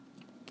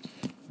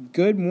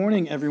Good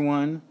morning,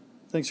 everyone.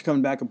 Thanks for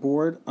coming back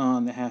aboard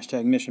on the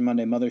hashtag Mission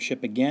Monday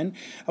Mothership again.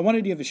 I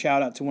wanted to give a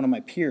shout out to one of my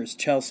peers,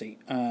 Chelsea.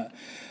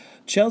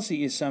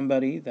 Chelsea is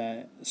somebody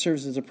that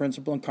serves as a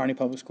principal in Kearney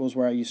Public Schools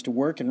where I used to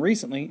work, and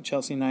recently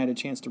Chelsea and I had a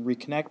chance to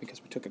reconnect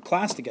because we took a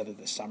class together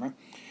this summer.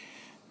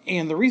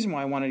 And the reason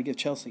why I wanted to give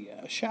Chelsea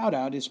a shout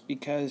out is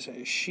because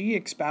she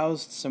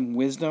espoused some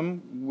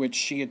wisdom which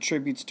she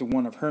attributes to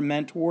one of her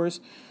mentors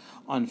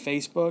on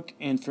Facebook.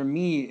 And for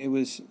me, it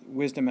was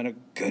wisdom at a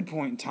good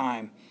point in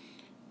time.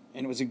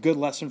 And it was a good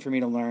lesson for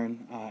me to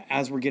learn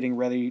as we're getting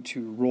ready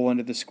to roll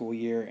into the school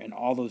year and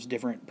all those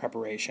different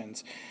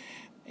preparations.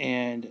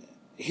 And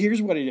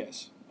here's what it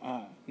is.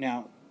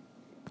 Now,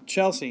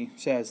 Chelsea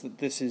says that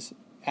this is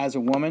as a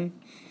woman,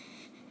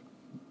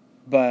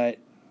 but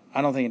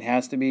I don't think it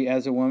has to be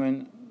as a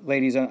woman.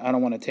 Ladies, I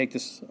don't want to take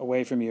this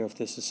away from you if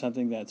this is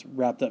something that's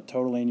wrapped up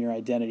totally in your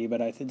identity,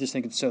 but I just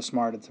think it's so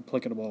smart, it's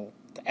applicable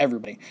to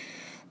everybody.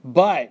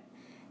 But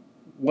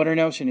what her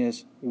notion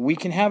is, we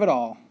can have it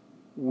all,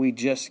 we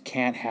just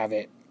can't have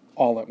it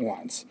all at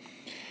once.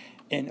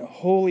 And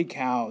holy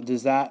cow,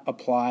 does that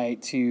apply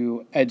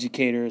to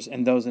educators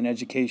and those in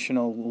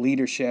educational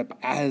leadership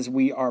as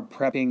we are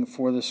prepping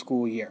for the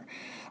school year.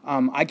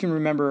 I can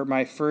remember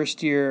my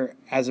first year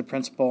as a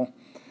principal,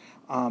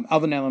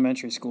 Alvin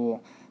Elementary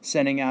School,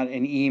 sending out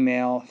an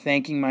email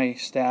thanking my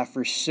staff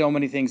for so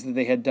many things that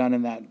they had done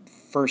in that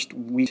first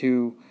week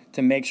to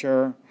make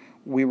sure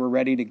we were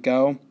ready to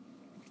go.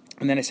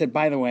 And then I said,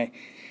 by the way,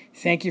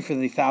 thank you for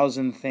the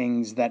 1,000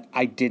 things that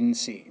I didn't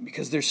see,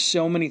 because there's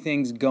so many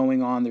things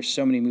going on, there's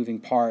so many moving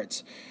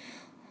parts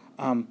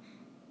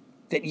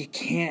that you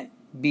can't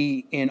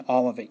be in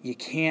all of it. You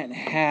can't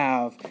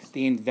have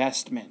the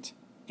investment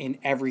in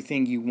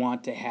everything you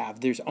want to have.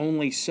 There's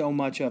only so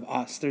much of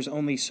us. There's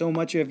only so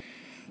much of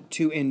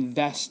to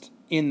invest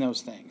in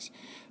those things.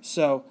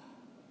 So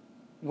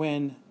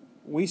when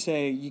we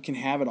say you can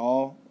have it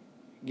all,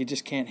 you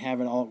just can't have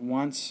it all at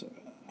once,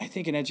 I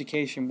think in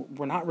education,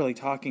 we're not really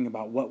talking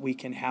about what we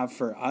can have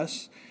for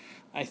us.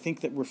 I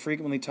think that we're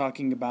frequently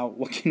talking about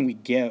what can we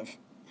give.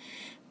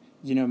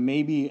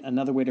 Maybe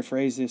another way to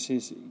phrase this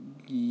is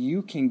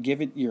you can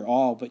give it your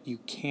all, but you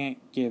can't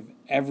give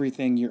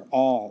everything your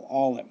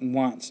all at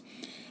once.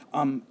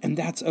 And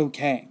that's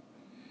okay.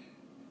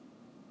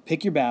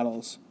 Pick your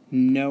battles.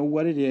 Know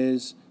what it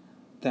is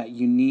that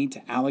you need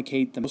to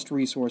allocate the most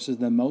resources,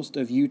 the most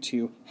of you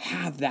to.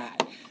 Have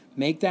that.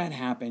 Make that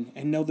happen,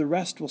 and know the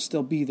rest will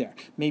still be there.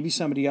 Maybe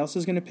somebody else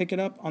is going to pick it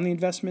up on the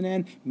investment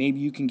end. Maybe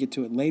you can get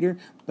to it later,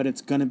 but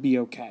it's going to be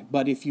okay.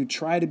 But if you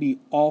try to be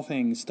all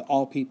things to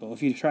all people,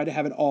 if you try to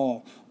have it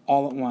all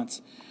at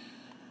once,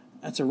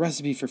 that's a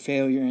recipe for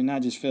failure, and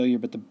not just failure,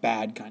 but the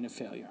bad kind of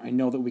failure. I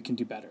know that we can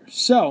do better.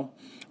 So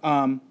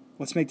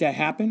let's make that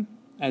happen.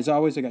 As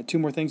always, I got 2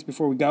 more things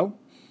before we go.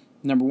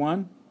 Number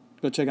 1,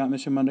 go check out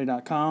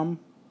missionmonday.com.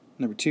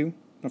 Number 2,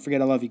 don't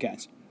forget I love you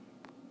guys.